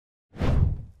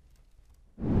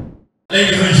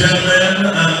Ladies and gentlemen,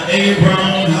 an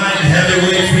A-Brown light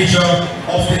heavyweight feature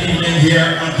of the evening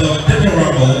here at the Diplo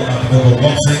Rumble at the Global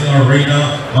Boxing Arena,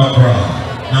 Accra.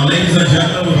 Now, ladies and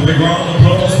gentlemen, with a big round of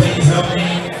applause, please help me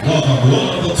welcome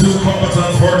one of the two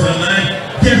combatants for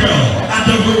tonight, Gabriel,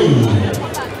 Adoku.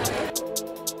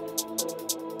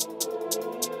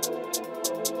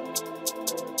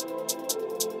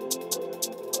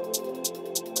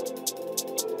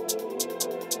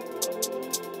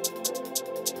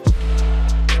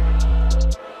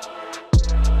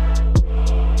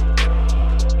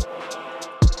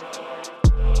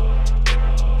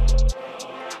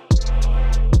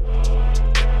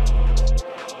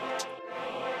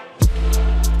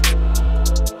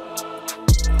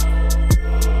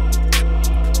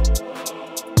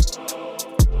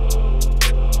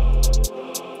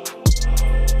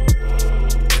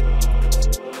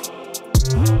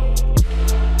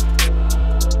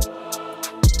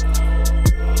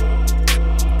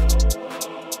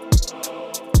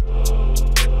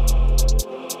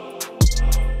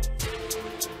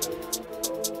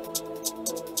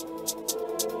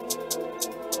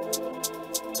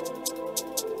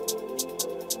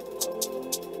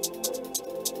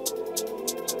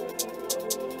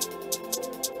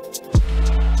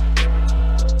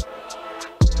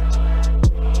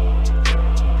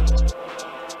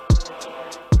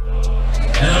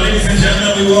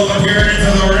 We welcome here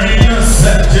into the ring,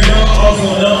 Seth, Gyimah,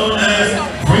 also known as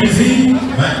Freezy,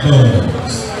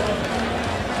 Macbones.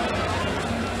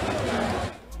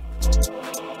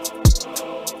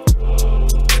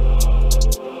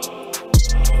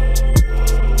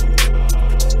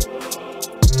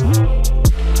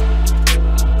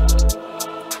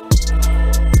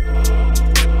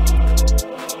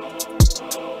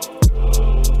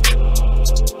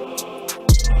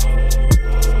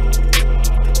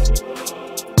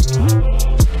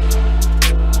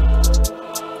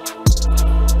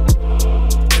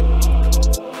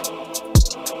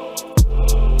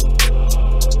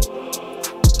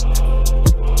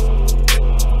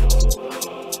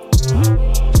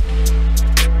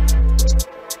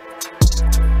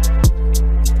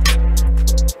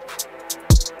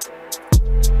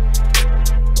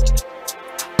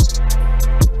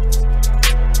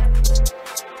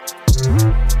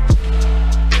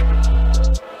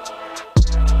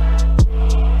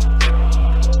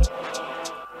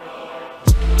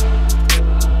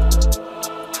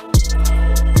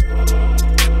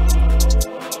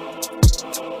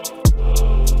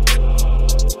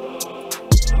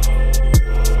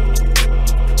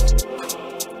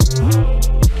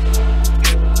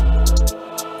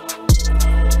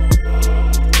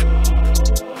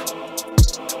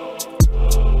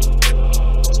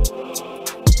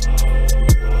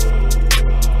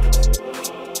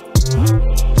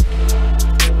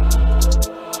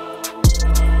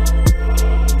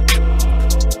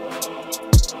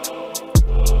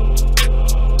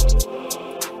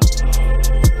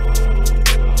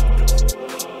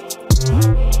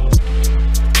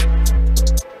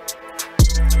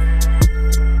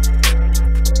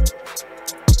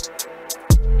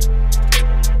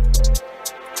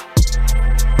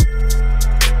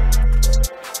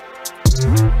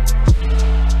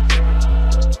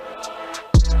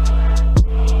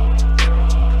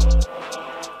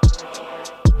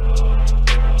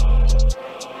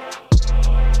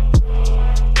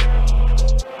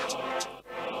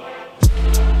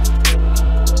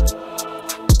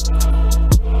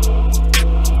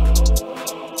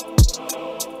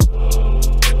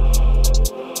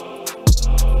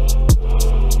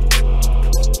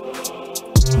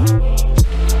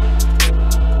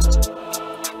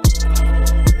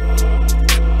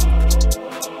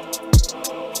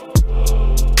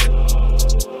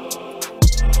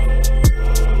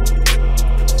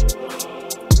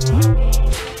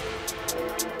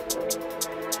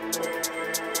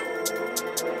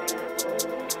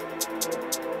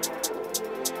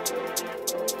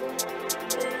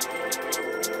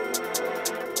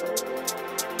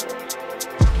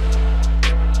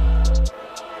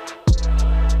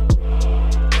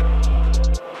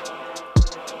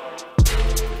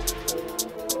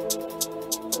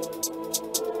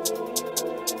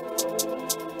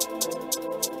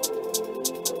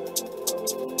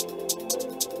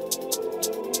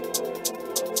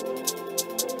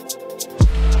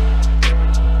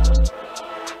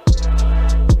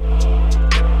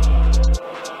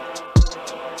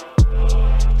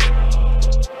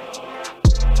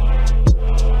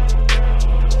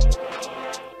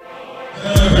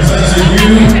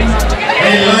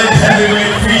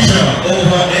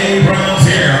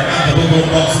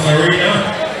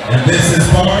 And this is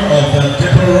part of the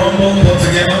Diplo Rumble put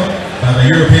together by the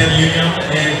European Union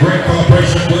in great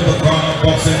cooperation with the Ghana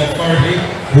Boxing Authority,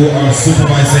 who are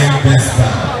supervising this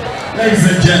bout. Ladies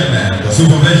and gentlemen, the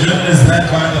supervision is led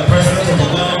by the President of the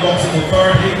Ghana Boxing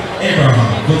Authority,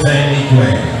 Abraham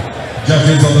Ikwe.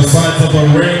 Judges on the sides of the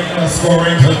ring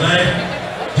scoring tonight: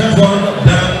 Judge 1,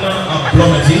 Dan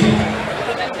Ablomati;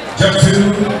 Judge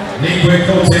 2, Nikwe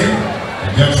Kote;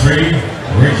 and Judge 3,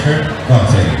 Richard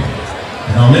Kote.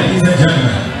 Now, ladies and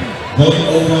gentlemen, going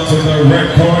over to the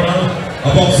red corner, a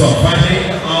boxer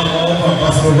fighting out of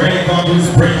Ambassador Ray Kabu's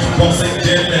Bridge Boxing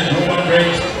Gym in Roman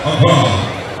Ridge, Accra.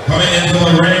 Coming into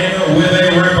the ring with a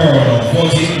record of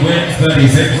 14 wins,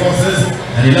 36 losses,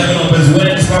 and 11 of his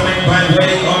wins coming by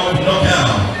way of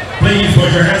knockout. Please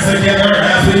put your hands together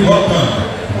as we welcome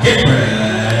Gabriel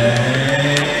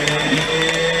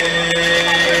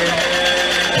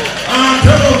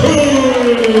Adoku.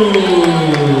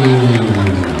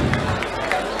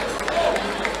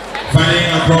 Fighting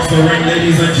across the ring,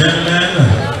 ladies and gentlemen,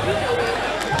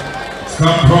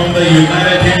 come from the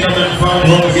United Kingdom and found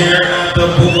home here at the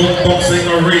Boxing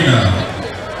Arena.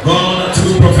 Gone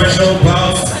to professional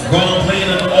bouts, gone clean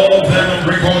in all of them,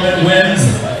 recorded wins,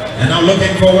 and now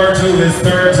looking forward to his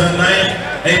third tonight.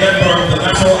 A member of the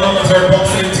National Amateur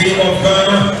Boxing Team of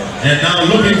Ghana, and now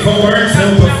looking forward to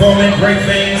performing great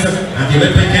things at the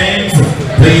Olympic Games.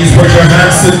 Please put your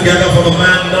hands together for the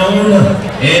man known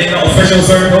in official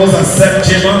circles as Seth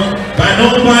Gyimah,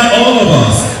 known by all of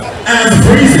us as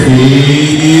Freezy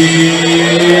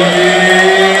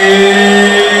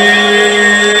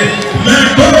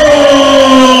Macbones.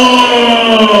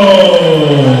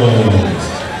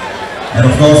 And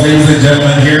of course, ladies and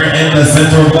gentlemen, here in the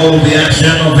center of all of the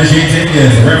action, officiating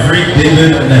is referee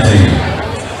David Nettie.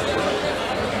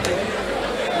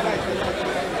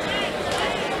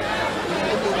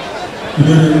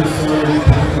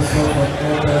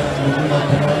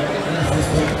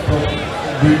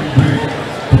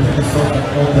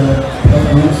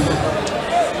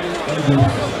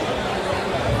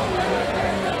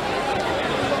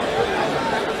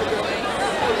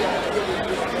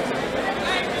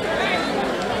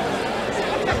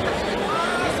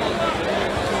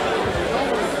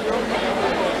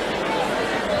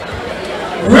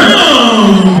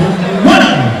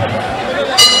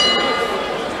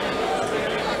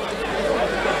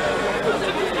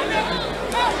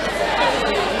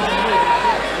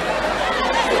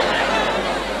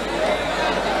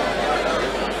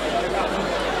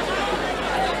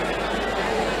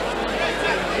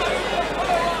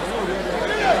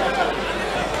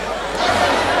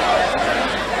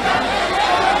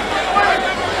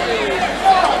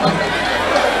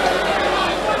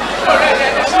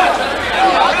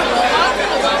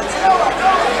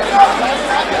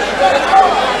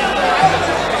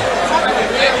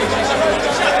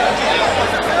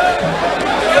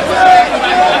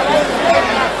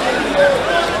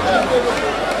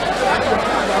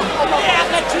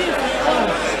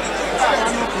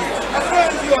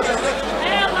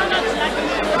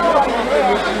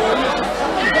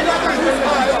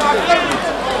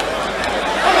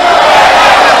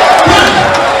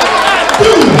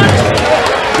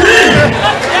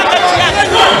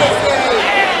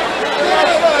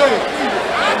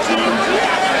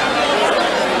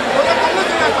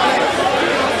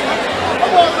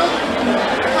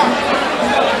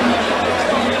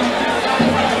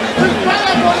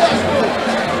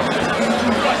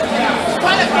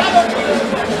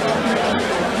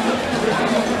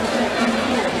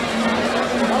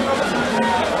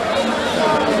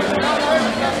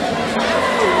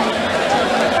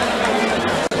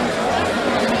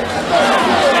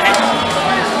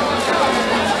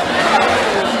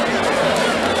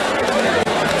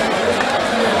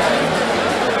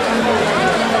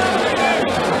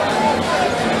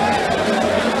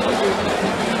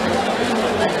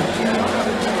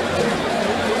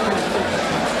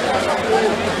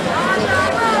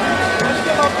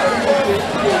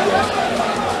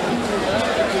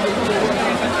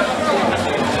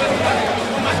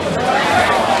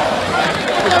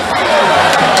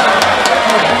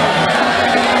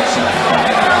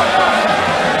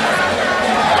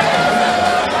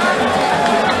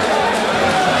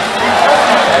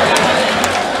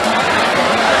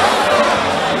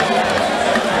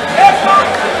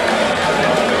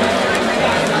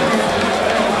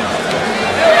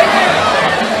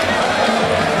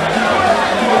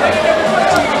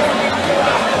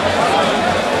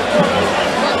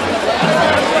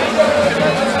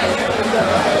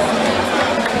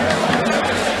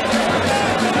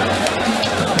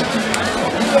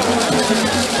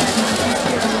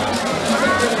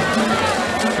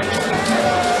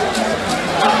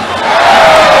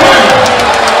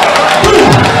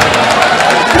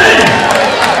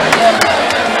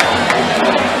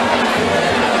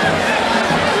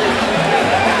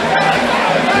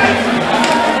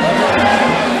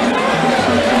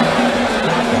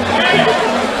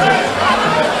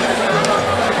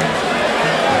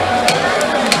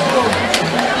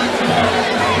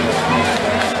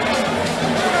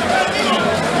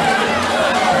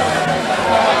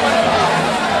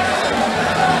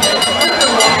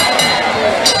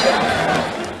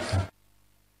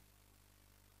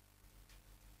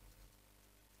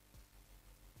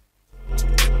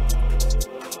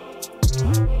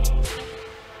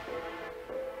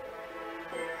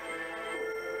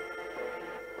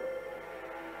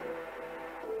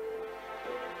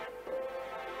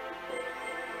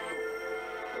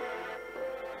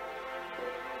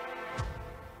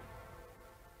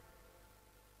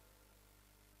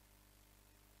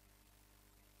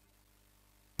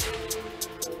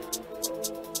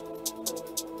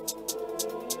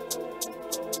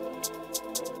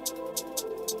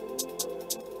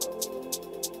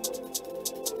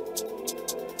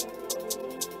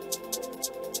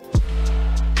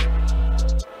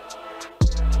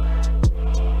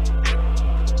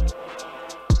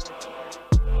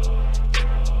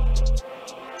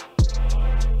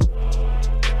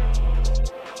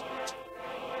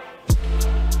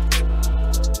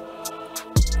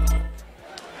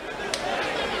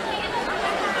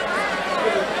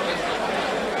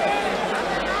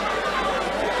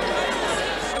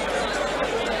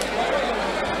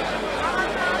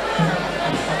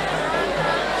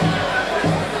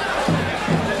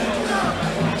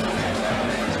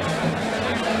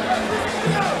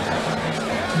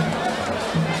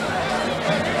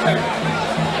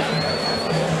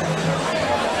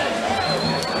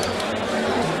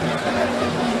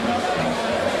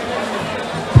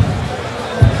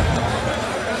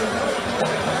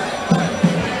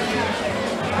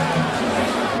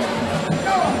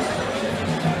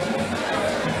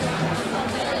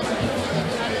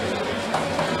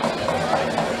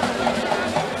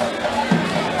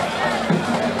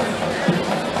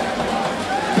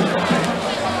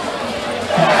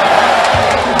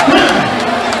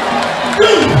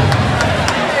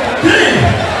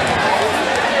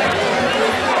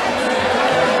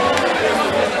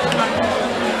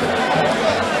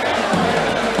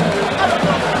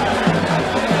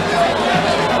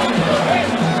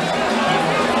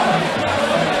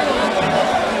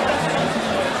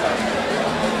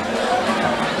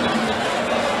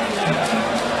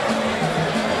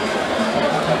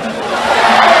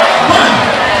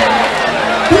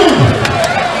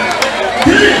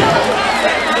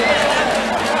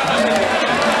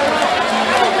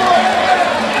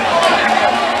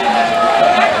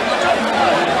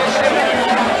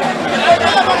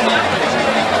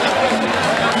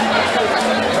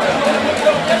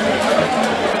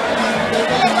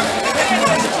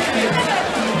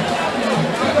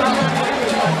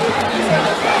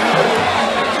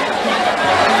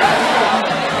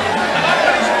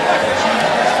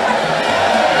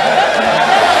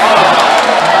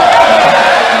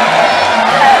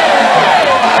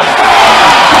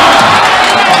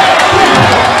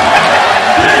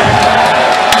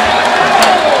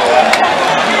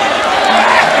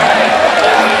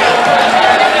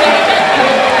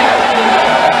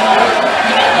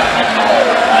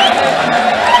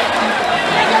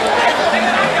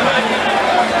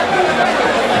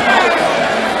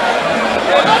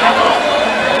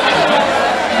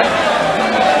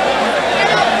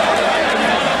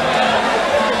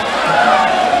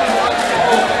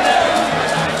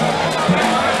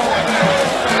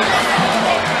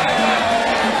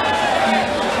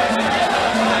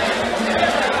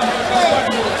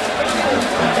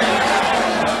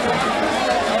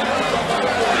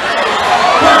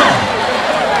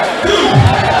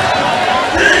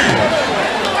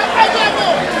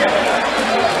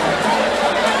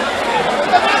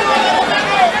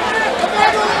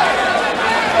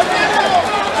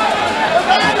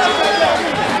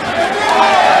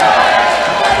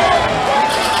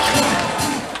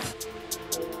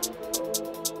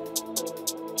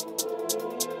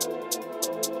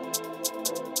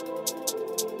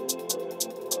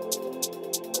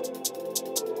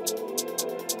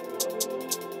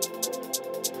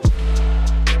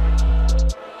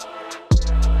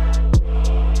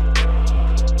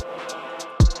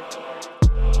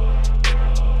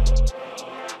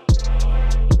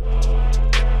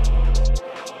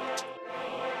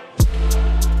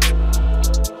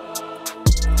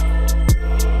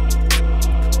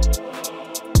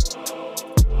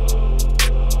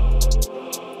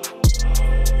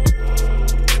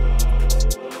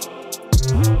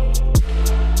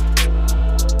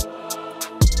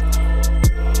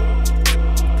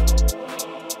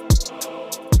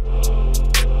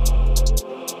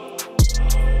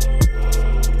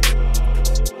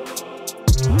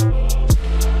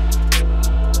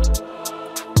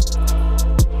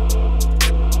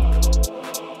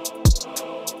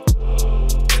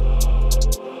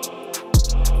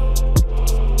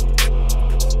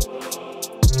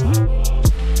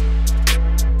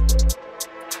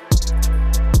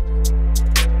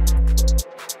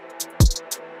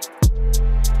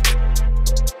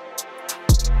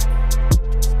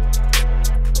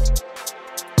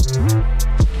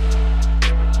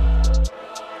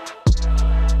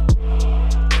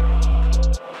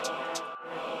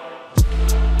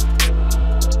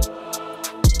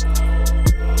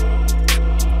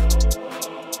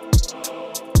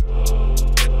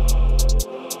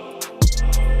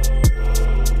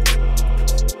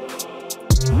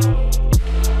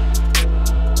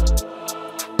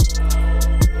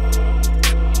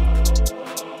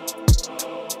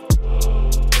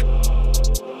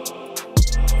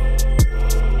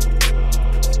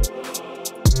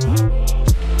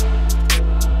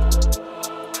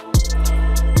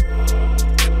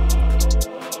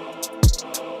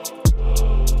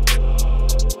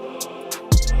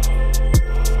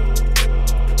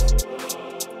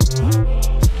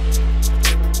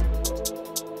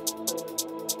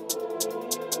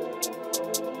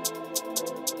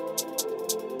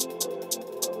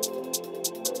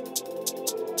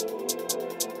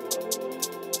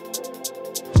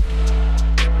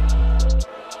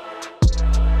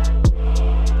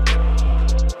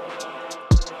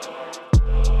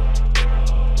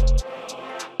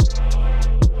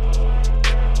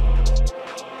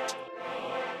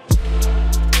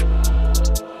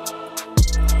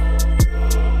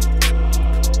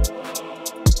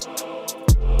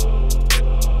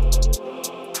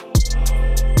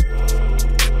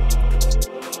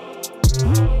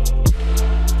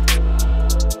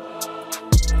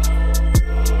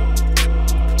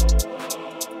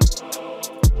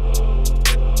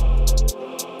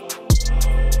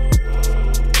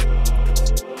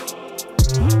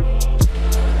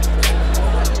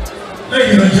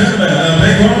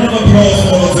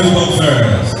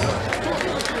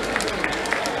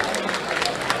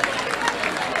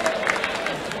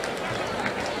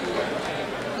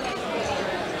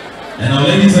 And now,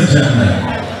 ladies and gentlemen,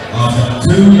 after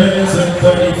 2 minutes and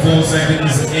 34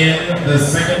 seconds in the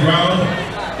second round,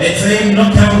 it's a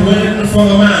knockout win for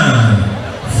the man,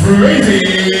 Freezy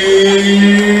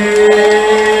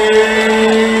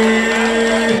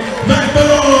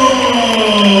Macbones.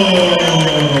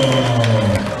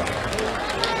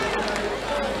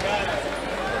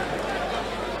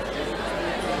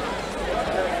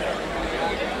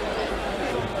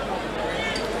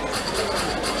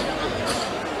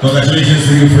 Congratulations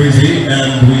to you, Freezy,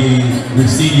 and we've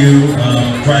seen you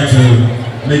try to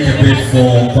make a bid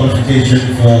for qualification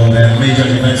for the major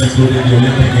events, including the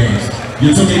Olympic Games.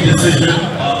 You took a decision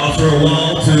after a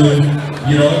while to,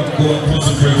 go and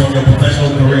concentrate on your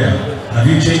professional career. Have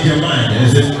you changed your mind?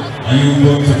 Are you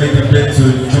going to make a bid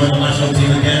to join the national team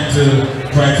again to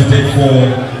try to bid for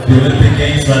the Olympic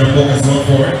Games, try to focus on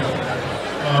for it?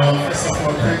 First of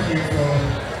all, thank you for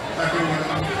everyone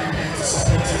who came here to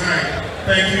support tonight.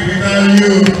 Thank you, without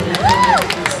you, we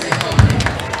couldn't stay happy.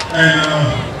 And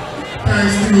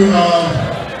thanks to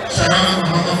Azumah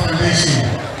Nelson Foundation.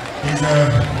 He's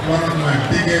one of my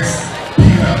biggest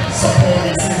pillars,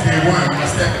 supporting since day one.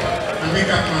 I make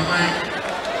up my mind,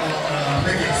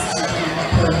 make a decision to be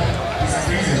Macbones. It's a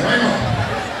reason. Why not?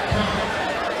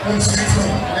 Come straight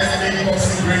home. Let's make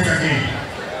boxing great again.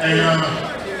 And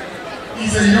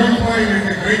he's a young boy with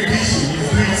a great vision. He's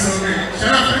doing so great. Shut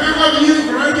up, can I have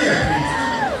you right here, please?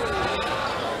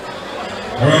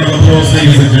 A round of applause,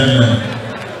 ladies and gentlemen.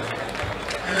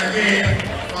 And again,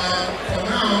 for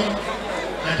now,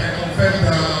 I can confirm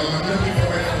that I'm looking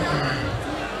forward to my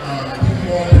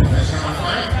more professional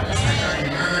fight, especially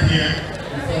in Ghana here,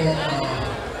 before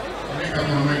I make up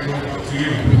my mind go to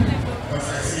you. Because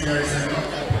I see there is an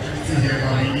opportunity here,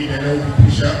 but we need a little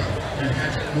push up and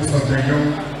catch most of the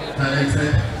young,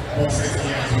 talented boxers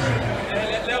here as well.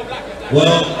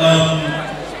 Well,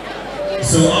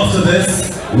 so after this,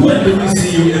 when do we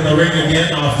see you in the ring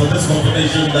again after this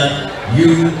confirmation that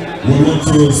you will want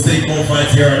to stake more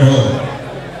fights here at home?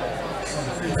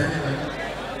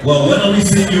 Well, when are we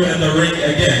seeing you in the ring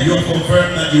again? You have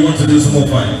confirmed that you want to do some more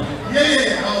fighting.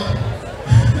 Yeah,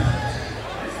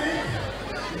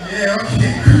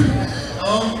 okay.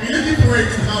 We're looking forward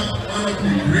to have one of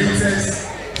the greatest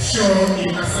shows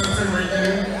in Asante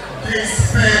region.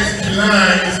 This 1st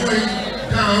July is going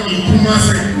down in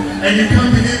Kumasi. And you can't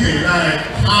believe it, like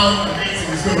how amazing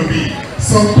it's going to be.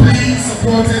 So please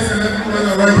support us and everyone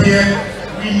around here.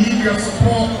 We need your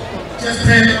support. Just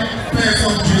 1st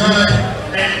of July,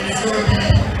 and it's going to be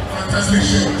a fantastic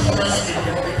show. Trust me,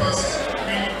 because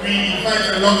we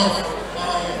invite a lot of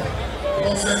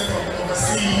boxers from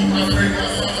overseas, Africa,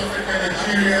 South Africa,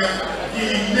 Nigeria, you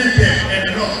name them, and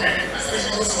a lot, and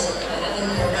especially also our own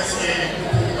progress here in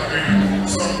Ghana.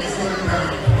 So it's going to be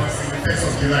down in the 1st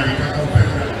of July. You can confirm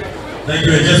that. Thank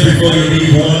you. And just before you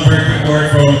leave, one very quick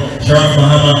word from Sharaf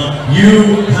Muhammad.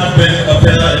 You have been a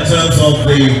pillar in terms of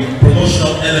the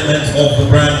promotional element of the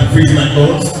brand Freezy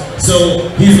Macbones. So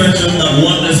he's mentioned that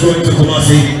one is going to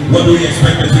Kumasi. What do we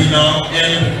expect between now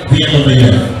and the end of the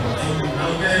year?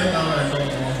 I'll get him now and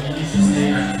he needs to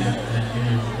stay active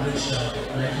and look sharp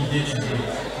like he did today.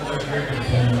 What a great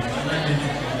performance. And I think he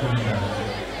can do that.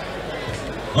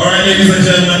 Alright, ladies and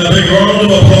gentlemen, a big round of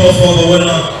applause for the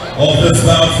winner of this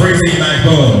bout, Freezy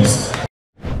Macbones.